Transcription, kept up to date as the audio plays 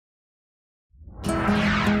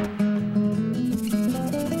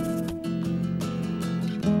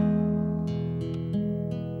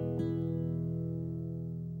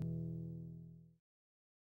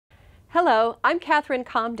Hello, I'm Catherine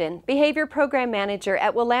Comden, Behavior Program Manager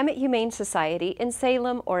at Willamette Humane Society in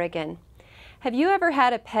Salem, Oregon. Have you ever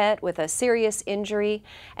had a pet with a serious injury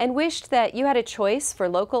and wished that you had a choice for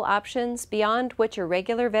local options beyond what your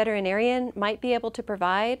regular veterinarian might be able to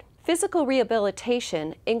provide? Physical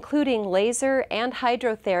rehabilitation, including laser and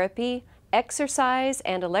hydrotherapy, exercise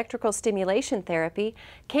and electrical stimulation therapy,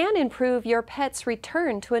 can improve your pet's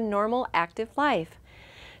return to a normal, active life.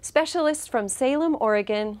 Specialists from Salem,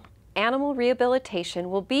 Oregon, Animal Rehabilitation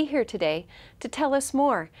will be here today to tell us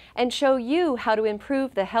more and show you how to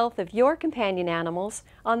improve the health of your companion animals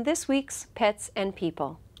on this week's Pets and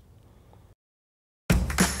People.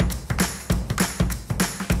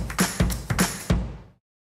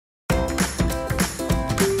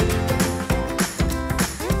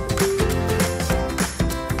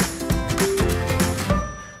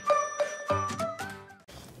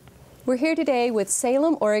 We're here today with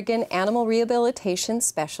Salem, Oregon Animal Rehabilitation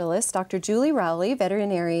Specialist, Dr. Julie Rowley,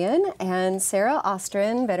 veterinarian, and Sarah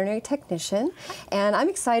Ostrin, veterinary technician. And I'm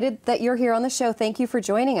excited that you're here on the show. Thank you for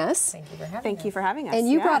joining us. Thank you for having us. Thank you for having us. And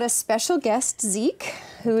you brought a special guest, Zeke,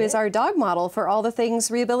 who is our dog model for all the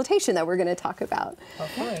things rehabilitation that we're going to talk about.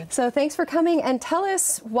 Hopefully. So thanks for coming, and tell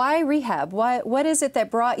us why rehab. What is it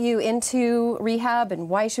that brought you into rehab, and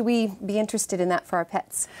why should we be interested in that for our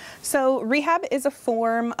pets? So rehab is a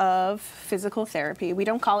form of physical therapy. We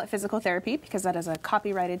don't call it physical therapy because that is a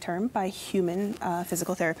copyrighted term by human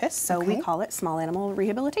physical therapists. So we call it small animal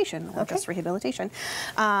rehabilitation, or just rehabilitation.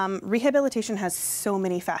 Rehabilitation has so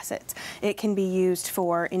many facets. It can be used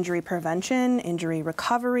for injury prevention, injury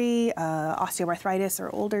recovery, osteoarthritis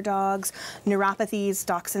or older dogs, neuropathies,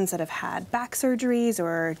 dachshunds that have had back surgeries,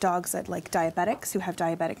 or dogs that, like diabetics who have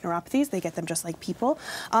diabetic neuropathies, they get them just like people.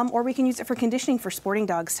 Or we can use it for conditioning for sporting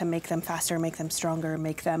dogs to make them faster, make them stronger,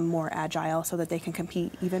 make them more agile so that they can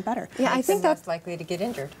compete even better. Yeah, I think that's less likely to get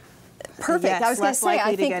injured. Perfect. Yes, I was going to say,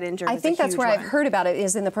 I think that's where I've heard about it,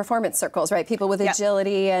 is in the performance circles, right? People with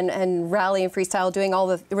agility and rally and freestyle doing all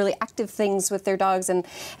the really active things with their dogs, and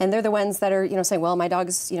they're the ones that are, saying, well, my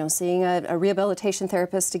dog's, seeing a rehabilitation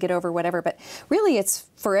therapist to get over whatever. But really, it's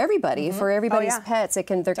for everybody, for everybody's pets. There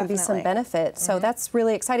can be some benefit. So that's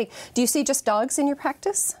really exciting. Do you see just dogs in your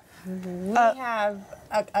practice? We have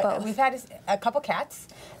we've had a couple cats,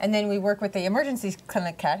 and then we work with the emergency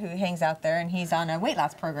clinic cat who hangs out there, and he's on a weight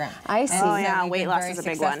loss program. I see. Oh yeah, weight loss is a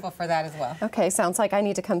big one. Successful for that as well. Okay, sounds like I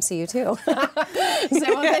need to come see you too.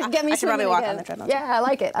 Get me I should probably walk on the treadmill. Yeah, I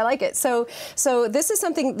like it. I like it. So this is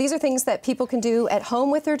something. These are things that people can do at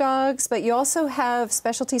home with their dogs, but you also have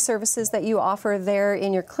specialty services that you offer there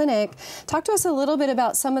in your clinic. Talk to us a little bit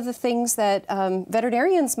about some of the things that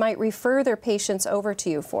veterinarians might refer their patients over to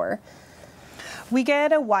you for. We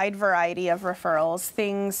get a wide variety of referrals,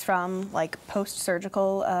 things from like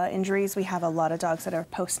post-surgical injuries. We have a lot of dogs that are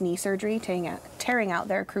post-knee surgery, tearing out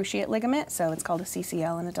their cruciate ligament, so it's called a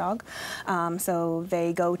CCL in a dog. So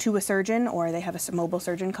they go to a surgeon, or they have a mobile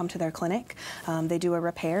surgeon come to their clinic. They do a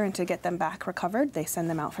repair, and to get them back recovered, they send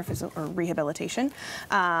them out for rehabilitation.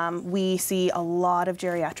 We see a lot of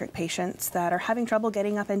geriatric patients that are having trouble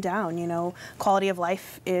getting up and down. Quality of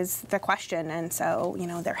life is the question, and so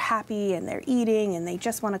they're happy and they're eating, and they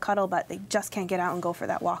just want to cuddle, but they just can't get out and go for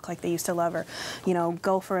that walk like they used to love, or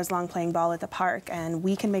go for as long playing ball at the park. And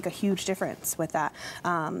we can make a huge difference with that.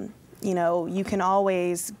 You can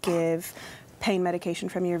always give pain medication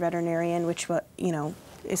from your veterinarian, which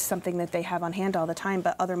is something that they have on hand all the time,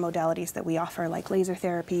 but other modalities that we offer, like laser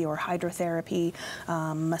therapy or hydrotherapy,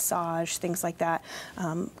 massage, things like that,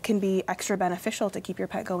 can be extra beneficial to keep your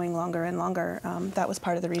pet going longer and longer. That was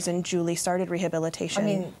part of the reason Julie started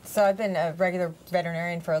rehabilitation. So I've been a regular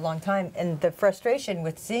veterinarian for a long time, and the frustration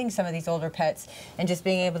with seeing some of these older pets and just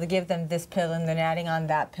being able to give them this pill and then adding on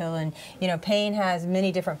that pill, and pain has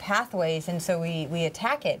many different pathways, and so we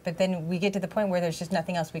attack it, but then we get to the point where there's just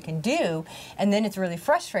nothing else we can do, and then it's really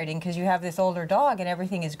frustrating because you have this older dog and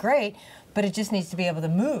everything is great, but it just needs to be able to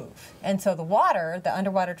move. And so the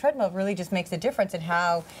underwater treadmill really just makes a difference in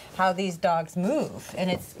how these dogs move,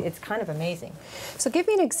 and it's kind of amazing. So give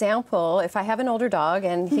me an example. If I have an older dog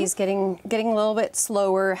and he's getting a little bit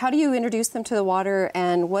slower, how do you introduce them to the water,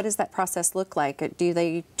 and what does that process look like? Do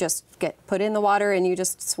they just get put in the water and you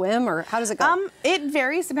just swim, or how does it go? It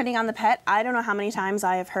varies depending on the pet. I don't know how many times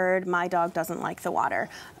I have heard my dog doesn't like the water.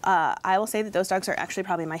 I will say that those dogs are actually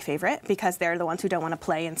probably my favorite, because they're the ones who don't want to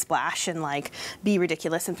play and splash and and like be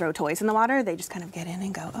ridiculous and throw toys in the water. They just kind of get in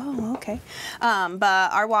and go, oh, okay.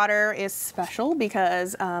 But our water is special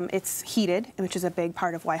because it's heated, which is a big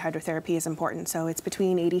part of why hydrotherapy is important. So it's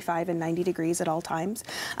between 85 and 90 degrees at all times.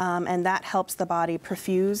 And that helps the body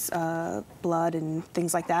perfuse blood and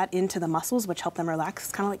things like that into the muscles, which help them relax.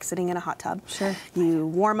 It's kind of like sitting in a hot tub. Sure. You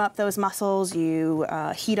warm up those muscles, you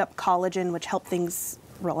heat up collagen, which help things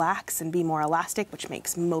relax and be more elastic, which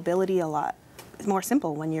makes mobility a lot more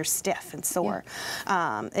simple when you're stiff and sore.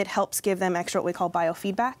 Yeah. It helps give them extra what we call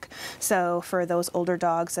biofeedback. So for those older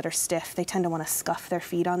dogs that are stiff, they tend to want to scuff their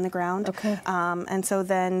feet on the ground. Okay. And so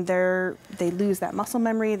then they lose that muscle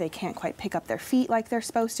memory. They can't quite pick up their feet like they're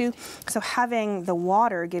supposed to. So having the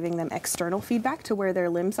water giving them external feedback to where their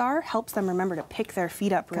limbs are helps them remember to pick their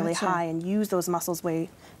feet up really high and use those muscles way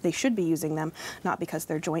they should be using them, not because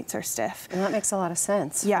their joints are stiff. And that makes a lot of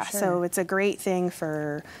sense. Yeah, for sure. so it's a great thing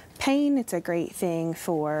for pain. It's a great thing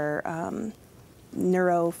for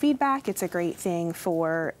neurofeedback. It's a great thing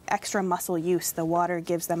for extra muscle use. The water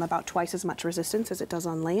gives them about twice as much resistance as it does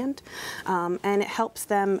on land. And it helps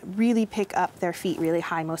them really pick up their feet really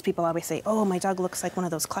high. Most people always say, oh, my dog looks like one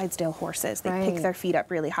of those Clydesdale horses. They pick their feet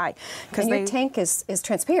up really high. And your tank is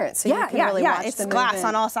transparent, so you can really watch it's the glass movement.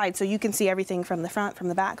 on all sides, so you can see everything from the front, from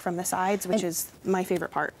the back, from the sides, which is my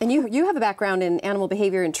favorite part. And you have a background in animal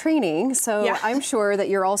behavior and training, so I'm sure that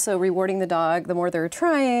you're also rewarding the dog the more they're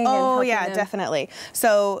trying. Oh, and yeah, them. Definitely.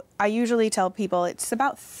 So I usually tell people it's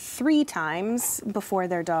about 3 times before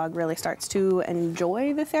their dog really starts to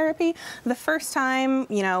enjoy the therapy. The first time,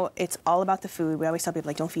 you know, it's all about the food. We always tell people,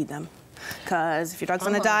 like, don't feed them. Because if your dog's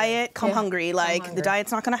on a diet, come hungry. Like, the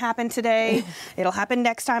diet's not going to happen today. It'll happen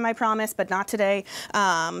next time, I promise, but not today.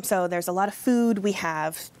 So there's a lot of food. We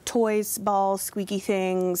have toys, balls, squeaky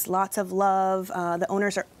things, lots of love. The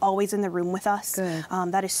owners are always in the room with us. Good.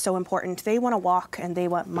 That is so important. They want to walk, and they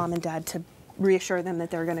want mom and dad to reassure them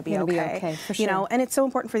that they're going to be okay. For sure. You know, and it's so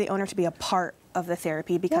important for the owner to be a part of the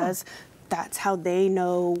therapy because that's how they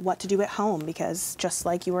know what to do at home. Because just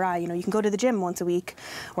like you or I, you know, you can go to the gym once a week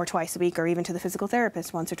or twice a week, or even to the physical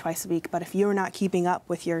therapist once or twice a week. But if you're not keeping up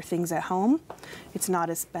with your things at home, it's not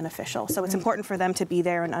as beneficial. So it's important for them to be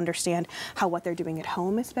there and understand how what they're doing at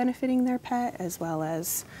home is benefiting their pet, as well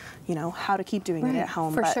as, you know, how to keep doing it at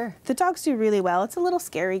home. For but sure. The dogs do really well. It's a little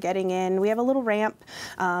scary getting in. We have a little ramp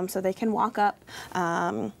so they can walk up.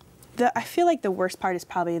 I feel like the worst part is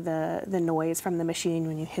probably the noise from the machine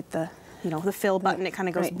when you hit the the fill button. It kind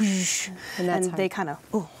of goes whoosh, and they kind of,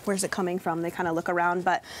 oh, where's it coming from? They kind of look around,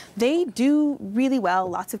 but they do really well.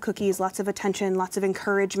 Lots of cookies, lots of attention, lots of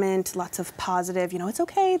encouragement, lots of positive, it's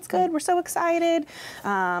okay, it's good, we're so excited.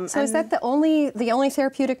 So is that the only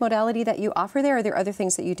therapeutic modality that you offer there, or are there other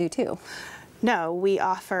things that you do too? No, we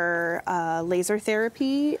offer laser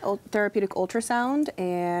therapy, therapeutic ultrasound,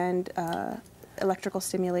 and electrical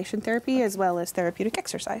stimulation therapy, as well as therapeutic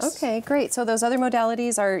exercise. Okay, great. So those other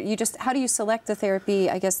modalities are, how do you select the therapy?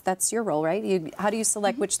 I guess that's your role, right? How do you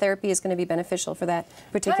select which therapy is going to be beneficial for that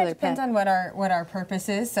particular It depends pet? on what our purpose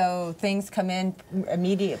is. So things come in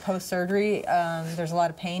immediate post-surgery. There's a lot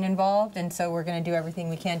of pain involved, and so we're going to do everything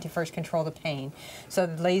we can to first control the pain. So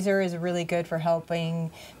the laser is really good for helping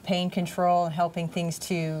pain control and helping things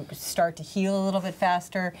to start to heal a little bit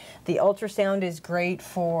faster. The ultrasound is great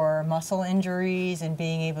for muscle injuries and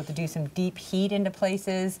being able to do some deep heat into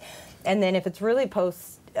places. And then if it's really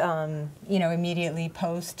immediately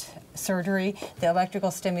post-surgery, the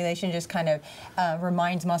electrical stimulation just kind of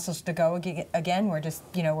reminds muscles to go again. We're just,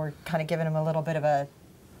 we're kind of giving them a little bit of a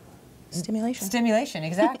Stimulation,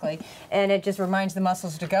 exactly. And it just reminds the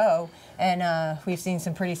muscles to go. And we've seen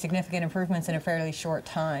some pretty significant improvements in a fairly short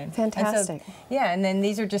time. Fantastic. And so, and then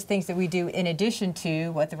these are just things that we do in addition to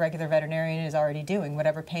what the regular veterinarian is already doing,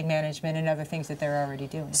 whatever pain management and other things that they're already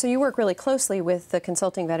doing. So you work really closely with the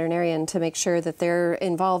consulting veterinarian to make sure that they're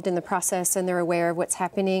involved in the process and they're aware of what's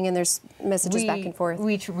happening, and there's messages back and forth.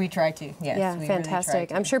 We try to, yes. Yeah, we fantastic. really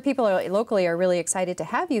try to. I'm sure people locally are really excited to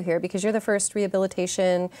have you here because you're the first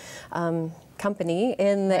rehabilitation company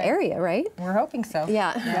in the area, right? We're hoping so.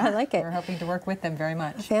 Yeah, I like it. We're hoping to work with them very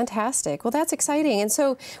much. Fantastic. Well, that's exciting. And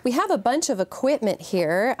so we have a bunch of equipment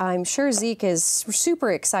here. I'm sure Zeke is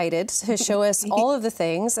super excited to show us all of the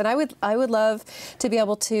things. And I would love to be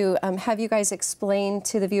able to have you guys explain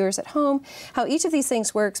to the viewers at home how each of these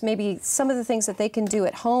things works, maybe some of the things that they can do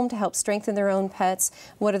at home to help strengthen their own pets.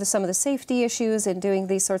 What are some of the safety issues in doing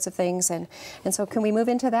these sorts of things? And so can we move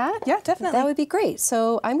into that? Yeah, definitely. That would be great.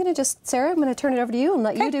 So I'm going to Sarah, I'm going to to turn it over to you and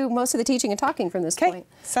let you do most of the teaching and talking from this point.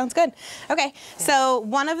 Sounds good. Okay, so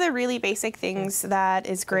one of the really basic things that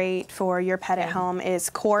is great for your pet at home is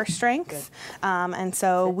core strength. And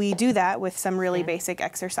so we do that with some really basic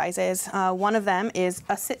exercises. One of them is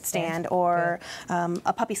a sit stand or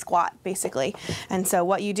a puppy squat, basically. And so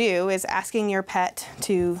what you do is asking your pet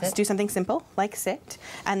to do something simple, like sit,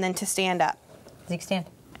 and then to stand up. Zeke, stand.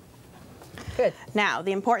 Good. Now,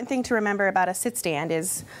 the important thing to remember about a sit stand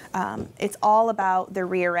is it's all about the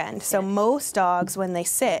rear end. So most dogs, when they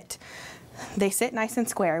sit nice and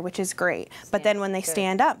square, which is great. But then when they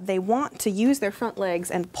stand up, they want to use their front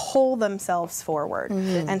legs and pull themselves forward.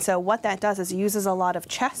 And so what that does is uses a lot of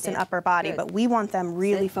chest and upper body, but we want them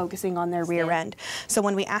really focusing on their rear end. So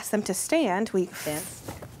when we ask them to stand, we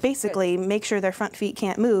basically make sure their front feet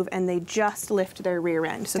can't move and they just lift their rear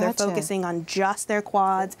end. So they're focusing on just their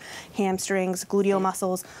quads, hamstrings, gluteal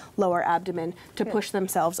muscles, lower abdomen to push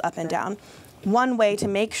themselves up and down. One way to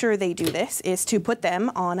make sure they do this is to put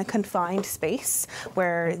them on a confined space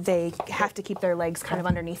where they have to keep their legs kind of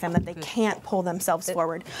underneath them, that they can't pull themselves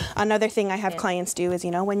forward. Another thing I have clients do is,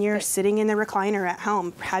 you know, when you're sitting in the recliner at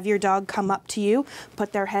home, have your dog come up to you,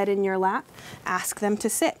 put their head in your lap, ask them to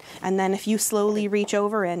sit. And then if you slowly reach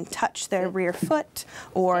over and touch their rear foot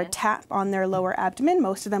or tap on their lower abdomen,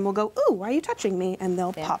 most of them will go, "Ooh, why are you touching me?" And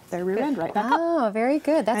they'll pop their rear end right back up. Oh, very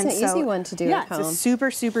good. That's an easy one to do at home. Yeah, it's a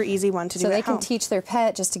super, super easy one to do at home. Can teach their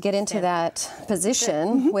pet just to get into that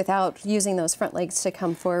position without using those front legs to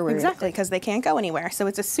come forward. Exactly, because they can't go anywhere. So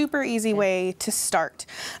it's a super easy way to start.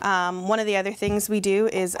 One of the other things we do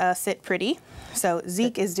is sit pretty. So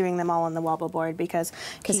Zeke is doing them all on the wobble board because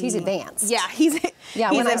he's advanced. Yeah, he's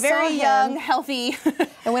a very young, healthy,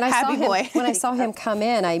 and when I happy boy. When I saw him come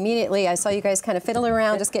in, I saw you guys kind of fiddling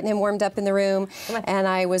around, just getting him warmed up in the room, and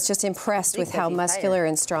I was just impressed with how muscular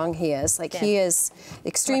and strong he is. Like he is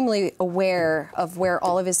extremely aware of where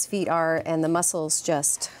all of his feet are, and the muscles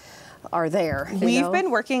just are there. We've been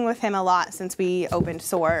working with him a lot since we opened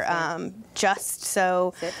SOAR, just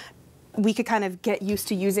so we could kind of get used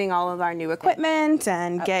to using all of our new equipment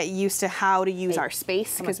and get used to how to use our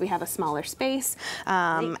space because we have a smaller space.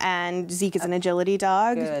 And Zeke is an agility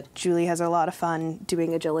dog. Julie has a lot of fun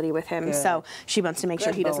doing agility with him. So she wants to make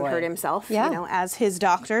sure he doesn't hurt himself. You know, as his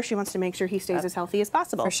doctor, she wants to make sure he stays as healthy as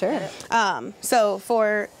possible. For sure. So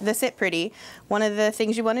for the sit pretty, one of the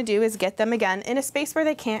things you want to do is get them again in a space where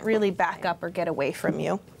they can't really back up or get away from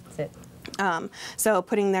you. Sit. So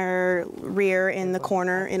putting their rear in the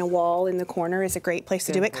corner, in a wall in the corner, is a great place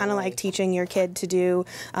to do it. Kind of like teaching your kid to do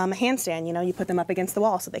a handstand. You know, you put them up against the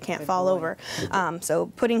wall so they can't fall over. So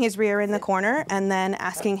putting his rear in the corner and then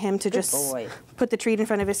asking him to just put the treat in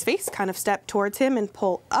front of his face, kind of step towards him and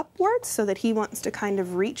pull upwards so that he wants to kind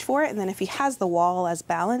of reach for it. And then if he has the wall as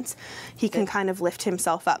balance, he can kind of lift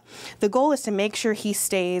himself up. The goal is to make sure he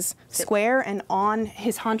stays square and on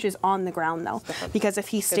his haunches on the ground though, because if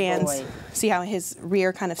he stands, see how his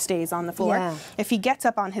rear kind of stays on the floor? If he gets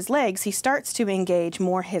up on his legs, he starts to engage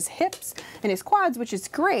more his hips and his quads, which is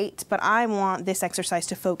great, but I want this exercise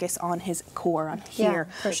to focus on his core, on here.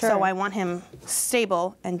 For sure. So I want him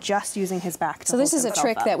stable and just using his back to So this is a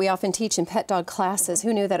trick that we often teach in pet dog classes.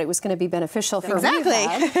 Who knew that it was going to be beneficial for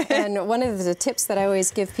rehab? And one of the tips that I always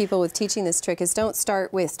give people with teaching this trick is don't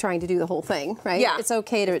start with trying to do the whole thing, right? Yeah. It's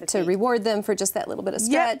okay to reward them for just that little bit of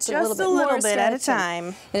stretch, a little bit at a time.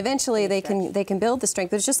 And eventually they can build the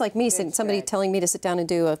strength. It's just like me, somebody telling me to sit down and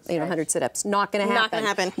do 100 sit-ups. Not going to happen. Not going to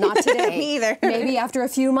happen. Not today. Me either. Maybe after a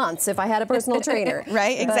few months if I had a personal trainer.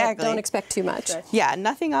 Right, exactly. But don't expect too much. Yeah,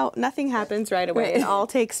 nothing happens right away. It all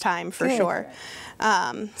takes time for sure.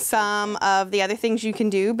 Some of the other things you can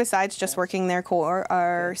do besides just working their core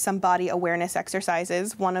are some body awareness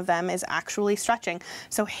exercises. One of them is actually stretching.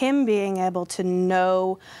 So him being able to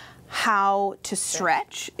know how to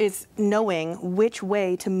stretch is knowing which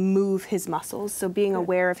way to move his muscles. So being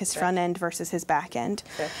aware of his front end versus his back end.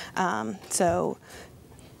 So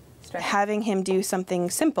having him do something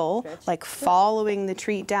simple, like following the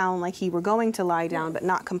treat down like he were going to lie down, but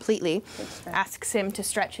not completely, asks him to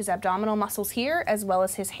stretch his abdominal muscles here as well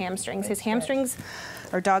as his hamstrings. His hamstrings,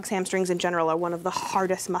 or dogs' hamstrings in general, are one of the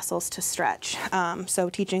hardest muscles to stretch. So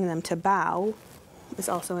teaching them to bow is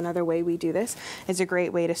also another way we do this. It's a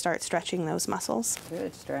great way to start stretching those muscles.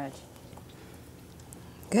 Good stretch.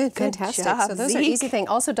 Good, fantastic. Job, so those Zeke. are easy things.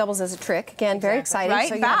 Also doubles as a trick. Again, very exciting. Right,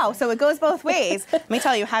 so bow. So it goes both ways. Let me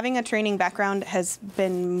tell you, having a training background has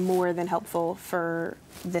been more than helpful for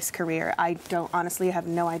this career. I honestly have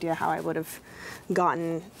no idea how I would have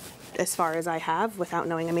gotten as far as I have without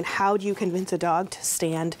knowing. I mean, how do you convince a dog to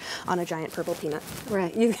stand on a giant purple peanut?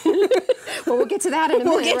 Right. Well, we'll get to that in a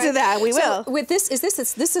minute. We'll get to that. We will. So with this, is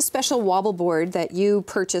this a special wobble board that you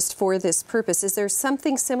purchased for this purpose? Is there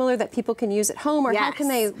something similar that people can use at home, or how can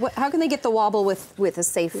they get the wobble with a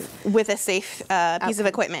safe piece of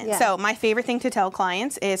equipment? Yeah. So my favorite thing to tell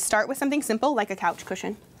clients is start with something simple like a couch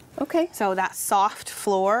cushion. Okay. So that soft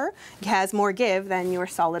floor has more give than your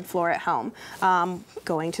solid floor at home.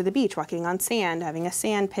 Going to the beach, walking on sand, having a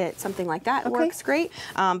sand pit, something like that works great.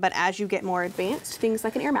 But as you get more advanced, things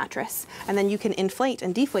like an air mattress. And then you can inflate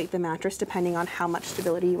and deflate the mattress depending on how much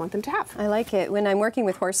stability you want them to have. I like it. When I'm working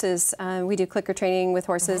with horses, we do clicker training with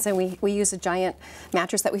horses, and we use a giant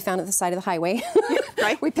mattress that we found at the side of the highway.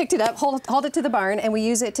 Right. We picked it up, hauled it to the barn, and we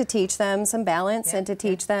use it to teach them some balance and to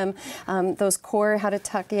teach them those core, how to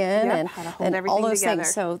tuck in and all those together.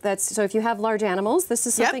 things. So if you have large animals, this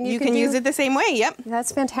is something you can use it the same way. Yep.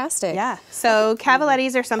 That's fantastic. Yeah. So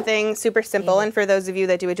cavalettis are something super simple, and for those of you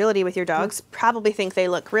that do agility with your dogs, probably think they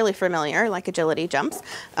look really familiar, like agility jumps.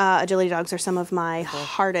 Agility dogs are some of my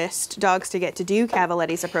hardest dogs to get to do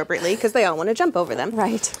cavalettis appropriately because they all want to jump over them.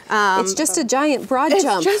 Right. It's just a giant broad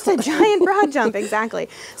jump. It's just a giant broad jump, exactly.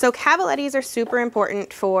 So cavalettis are super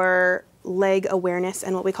important for leg awareness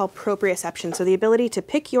and what we call proprioception, so the ability to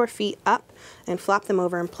pick your feet up and flop them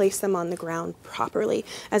over and place them on the ground properly,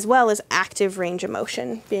 as well as active range of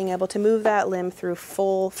motion, being able to move that limb through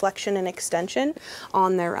full flexion and extension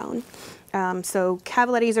on their own. So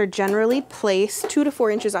cavalettis are generally placed 2 to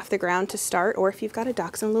 4 inches off the ground to start, or if you've got a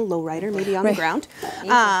dachshund, a little lowrider, maybe on the ground.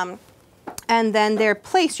 And then they're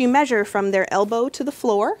placed, you measure from their elbow to the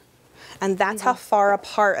floor, and that's how far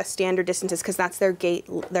apart a standard distance is, because that's their gait,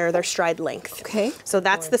 their stride length. Okay. So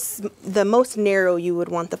that's the most narrow you would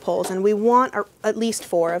want the poles, and we want at least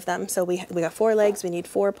 4 of them. So we got 4 legs, we need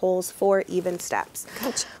 4 poles, 4 even steps.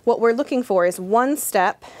 Gotcha. What we're looking for is 1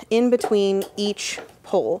 step in between each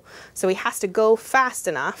pole. So he has to go fast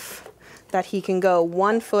enough that he can go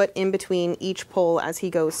 1 foot in between each pole as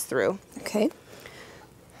he goes through. Okay.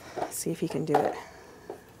 Let's see if he can do it.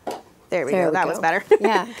 There we go. That was better.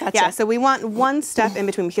 Yeah, gotcha. Yeah, so we want 1 step in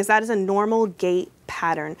between because that is a normal gait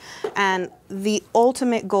pattern. And the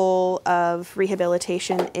ultimate goal of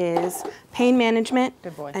rehabilitation is pain management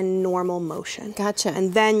and normal motion. Gotcha.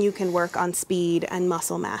 And then you can work on speed and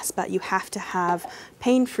muscle mass, but you have to have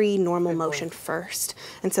pain-free normal motion first.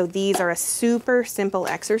 And so these are a super simple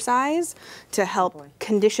exercise to help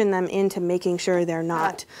condition them into making sure they're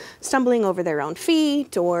not stumbling over their own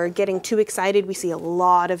feet or getting too excited. We see a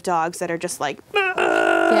lot of dogs that are just like,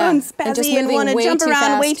 and spazzy and want to jump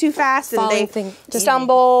around way too fast, and they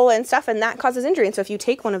stumble and stuff, and that causes injury. And so if you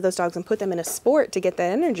take one of those dogs and put them in a sport to get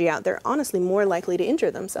that energy out, they're honestly more likely to injure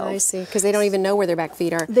themselves. I see, because they don't even know where their back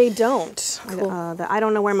feet are. They don't. Cool. The I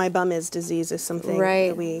don't know where my bum is disease is something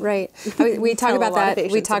that we talk about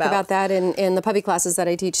that. We talk about that in the puppy classes that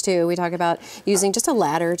I teach too. We talk about using just a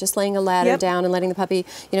ladder, just laying a ladder down and letting the puppy,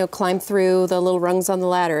 climb through the little rungs on the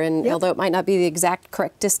ladder. And although it might not be the exact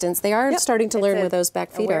correct distance, they are starting to learn where those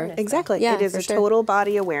back feet are. Exactly. Yeah, it is a total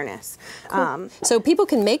body awareness. Cool. So people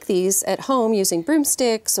can make these at home using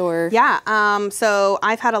broomsticks or... Yeah. So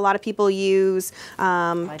I've had a lot of people use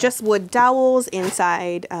just wood dowels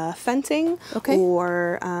inside fencing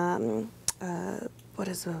or what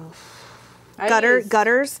is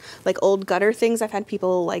gutters, like old gutter things. I've had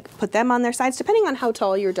people put them on their sides, depending on how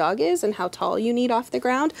tall your dog is and how tall you need off the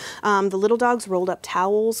ground. The little dogs, rolled up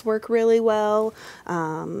towels work really well.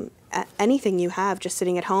 Anything you have just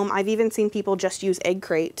sitting at home. I've even seen people just use egg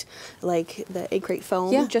crate, like the egg crate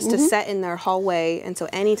foam, just to set in their hallway. And so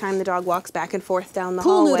anytime the dog walks back and forth down the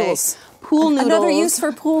hallway. Pool noodles. Another use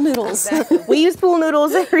for pool noodles. We use pool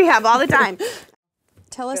noodles in rehab all the time.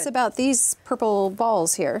 Tell us about these purple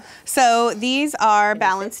balls here. So these are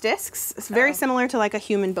balance discs. It's very similar to like a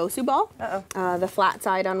human Bosu ball. The flat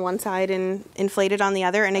side on one side and inflated on the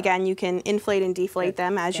other. And again, you can inflate and deflate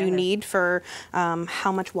them as you need for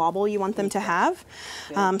how much wobble you want them to have.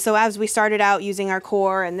 So as we started out using our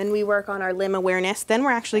core and then we work on our limb awareness, then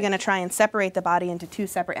we're actually going to try and separate the body into 2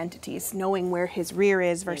 separate entities, knowing where his rear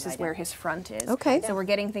is versus where his front is. Okay. So we're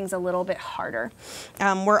getting things a little bit harder.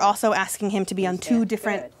 We're also asking him to be on 2 different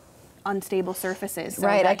unstable surfaces. So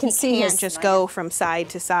I can see he can't just go from side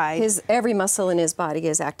to side. Every muscle in his body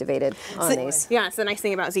is activated on these. Yeah, it's the nice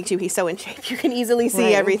thing about Zeke too. He's so in shape. You can easily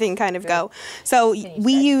see everything kind of go. So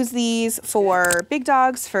we use these for big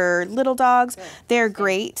dogs, for little dogs. They're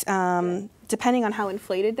great. depending on how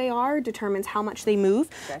inflated they are, determines how much they move.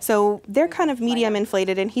 So they're kind of medium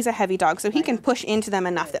inflated, and he's a heavy dog, so he can push into them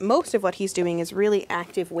enough that most of what he's doing is really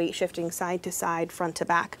active weight shifting side to side, front to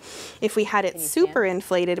back. If we had it super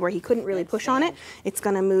inflated where he couldn't really push on it, it's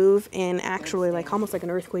going to move in actually like almost like an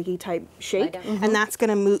earthquakey type shake, and that's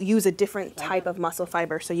going to use a different type of muscle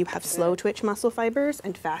fiber. So you have slow twitch muscle fibers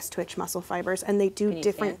and fast twitch muscle fibers, and they do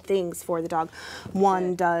different things for the dog.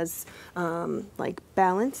 One does like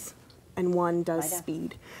balance, and one does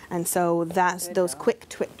speed. And so those quick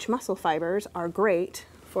twitch muscle fibers are great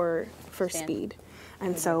for speed.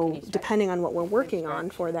 And so depending on what we're working on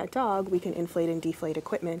for that dog, we can inflate and deflate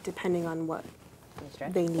equipment depending on what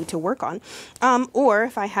they need to work on. Or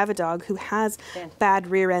if I have a dog who has bad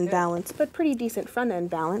rear end balance but pretty decent front end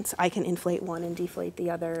balance, I can inflate one and deflate the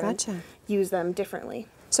other and use them differently.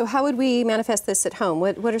 So how would we manifest this at home?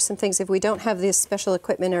 What are some things, if we don't have this special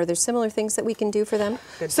equipment, are there similar things that we can do for them?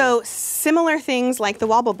 So similar things like the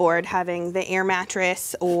wobble board, having the air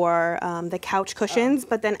mattress or the couch cushions,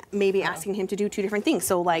 but then maybe asking him to do two different things.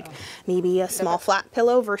 So like maybe a small flat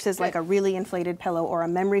pillow versus like a really inflated pillow, or a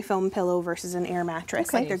memory foam pillow versus an air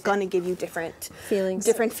mattress. Like they're going to give you different feelings.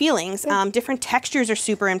 Different textures are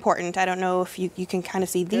super important. I don't know if you can kind of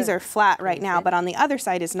see, these are flat right now, but on the other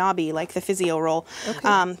side is knobby, like the physio roll.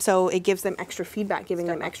 So it gives them extra feedback, giving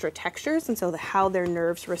them extra textures, and so how their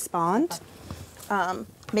nerves respond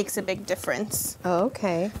makes a big difference. Oh,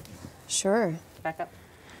 okay, sure. Back up.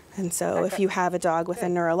 And so if you have a dog with a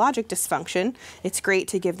neurologic dysfunction, it's great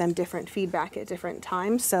to give them different feedback at different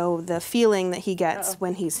times. So the feeling that he gets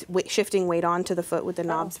when he's shifting weight onto the foot with the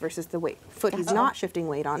knobs versus the foot he's not shifting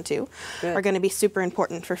weight onto are going to be super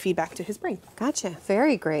important for feedback to his brain. Gotcha,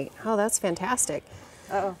 very great. Oh, that's fantastic.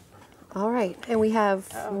 All right, and we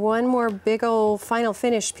have one more big old final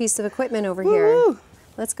finish piece of equipment over here.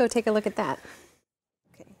 Let's go take a look at that.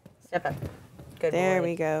 Okay, step up. Good There boy.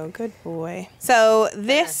 we go, good boy. So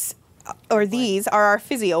this, or these are our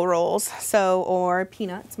physio rolls, or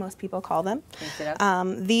peanuts, most people call them.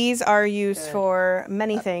 These are used for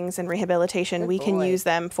many things in rehabilitation. We can use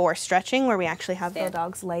them for stretching, where we actually have the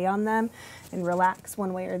dogs lay on them and relax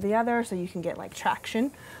one way or the other, so you can get like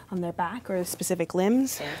traction on their back or specific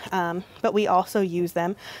limbs. But we also use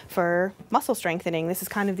them for muscle strengthening. This is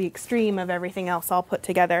kind of the extreme of everything else all put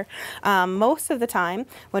together. Most of the time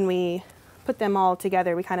when we put them all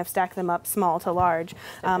together, we kind of stack them up small to large.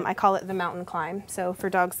 I call it the mountain climb. So for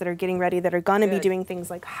dogs that are getting ready, that are going to be doing things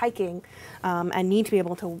like hiking and need to be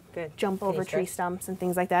able to jump over tree stumps and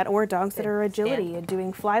things like that, or dogs that are agility and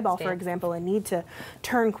doing flyball, for example, and need to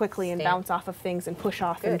turn quickly and bounce off of things and push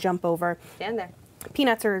off and jump over. Stand there.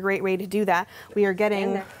 Peanuts are a great way to do that. We are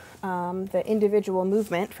getting the individual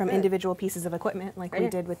movement from individual pieces of equipment, like we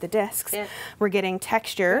did with the discs. We're getting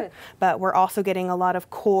texture, but we're also getting a lot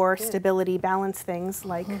of core stability, balance things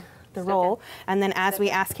like the roll. And then as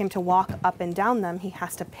we ask him to walk up and down them, he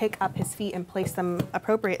has to pick up his feet and place them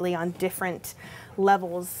appropriately on different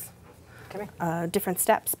levels, different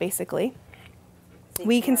steps, basically.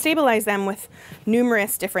 We can stabilize them with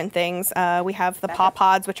numerous different things. We have the paw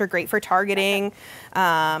pods, which are great for targeting.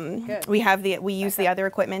 We use the other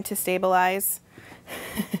equipment to stabilize.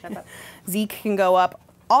 Zeke can go up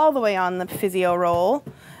all the way on the physio roll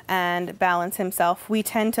and balance himself. We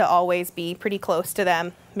tend to always be pretty close to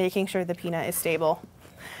them, making sure the peanut is stable.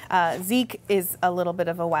 Zeke is a little bit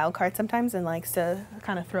of a wild card sometimes and likes to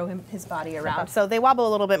kind of throw his body around. So they wobble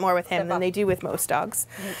a little bit more with him than they do with most dogs.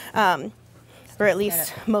 Or at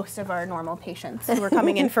least most of our normal patients who are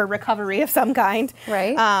coming in for recovery of some kind.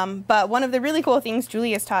 Right. But one of the really cool things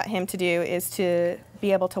Julie has taught him to do is to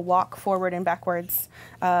be able to walk forward and backwards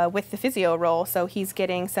with the physio roll. So he's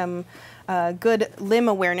getting some good limb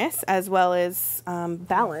awareness as well as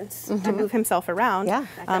balance to move himself around.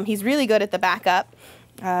 He's really good at the back up.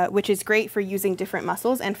 Which is great for using different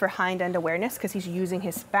muscles and for hind end awareness, because he's using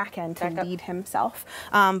his back end to lead himself.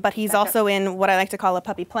 But he's also in what I like to call a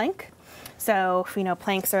puppy plank. So,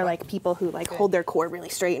 planks are like people who hold their core really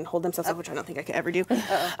straight and hold themselves up, which I don't think I could ever do.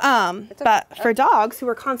 But for dogs who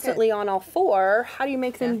are constantly on all four, how do you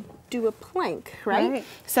make them do a plank, right?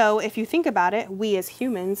 So if you think about it, we as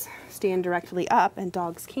humans stand directly up and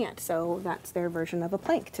dogs can't. So that's their version of a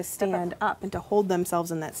plank, to stand up and to hold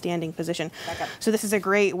themselves in that standing position. So this is a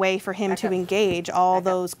great way for him to engage all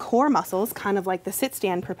those core muscles, kind of like the sit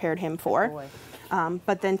stand prepared him for,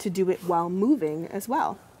 but then to do it while moving as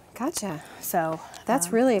well. Gotcha. So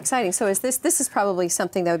that's really exciting. So this is probably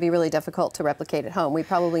something that would be really difficult to replicate at home. We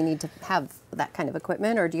probably need to have that kind of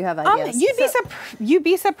equipment, or do you have ideas? You'd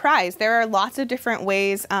be surprised. There are lots of different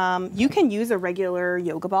ways. You can use a regular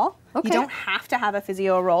yoga ball. Okay. You don't have to have a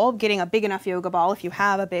physio role. Getting a big enough yoga ball if you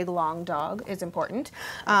have a big, long dog is important.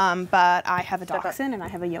 But I have a dachshund and I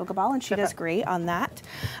have a yoga ball, and she does great on that.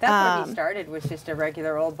 That's where he started, was just a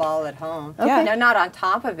regular old ball at home. Okay. You know, not on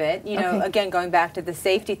top of it. You know, again, going back to the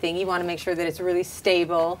safety thing, you want to make sure that it's really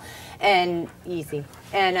stable and easy.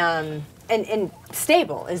 And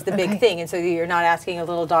stable is the big thing, and so you're not asking a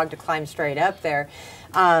little dog to climb straight up there.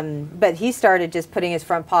 But he started just putting his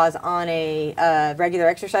front paws on a regular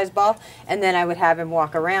exercise ball, and then I would have him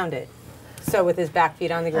walk around it. So with his back feet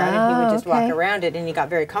on the ground, and he would just walk around it, and he got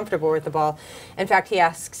very comfortable with the ball. In fact, he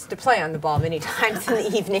asks to play on the ball many times in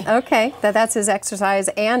the evening. Okay, that's his exercise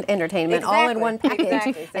and entertainment all in one package.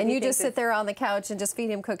 Exactly. So and you just sit there on the couch and just feed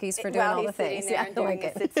him cookies for doing all the things. Yeah, I like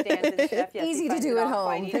it. Sit-stands and stuff. Yes, Easy to do at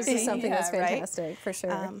home. This is something that's fantastic, for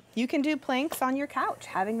sure. You can do planks on your couch,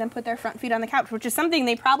 having them put their front feet on the couch, which is something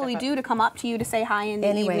they probably do to come up to you to say hi in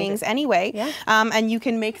the evenings anyway. Yeah. And you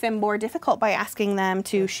can make them more difficult by asking them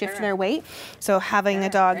to shift their weight. So having a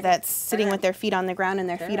dog that's sitting with their feet on the ground and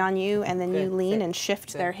their feet on you, and then you lean and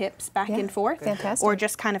shift their hips back and forth. Fantastic. Or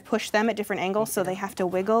just kind of push them at different angles so they have to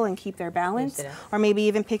wiggle and keep their balance. Or maybe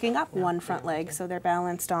even picking up one front leg so they're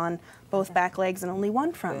balanced on both back legs and only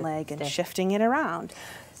one front leg, and shifting it around.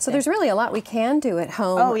 So there's really a lot we can do at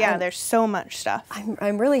home. Oh yeah, there's so much stuff.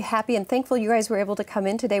 I'm really happy and thankful you guys were able to come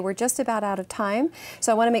in today. We're just about out of time,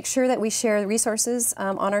 so I want to make sure that we share the resources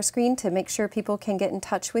on our screen to make sure people can get in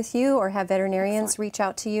touch with you or have veterinarians reach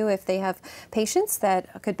out to you if they have patients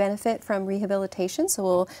that could benefit from rehabilitation. So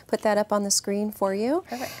we'll put that up on the screen for you.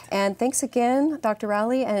 Perfect. And thanks again, Dr.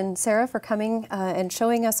 Rowley and Sarah, for coming and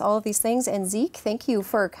showing us all of these things. And Zeke, thank you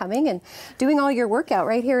for coming and doing all your workout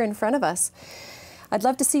right here in front of us. I'd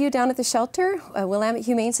love to see you down at the shelter, Willamette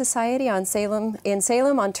Humane Society in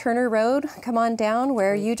Salem on Turner Road. Come on down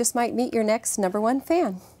where you just might meet your next #1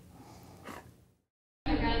 fan.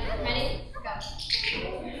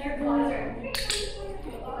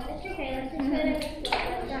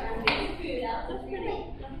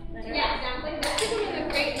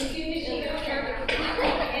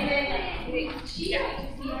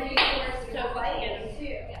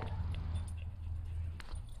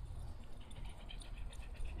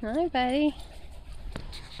 Ready? Hi, buddy.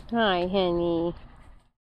 Hi, honey.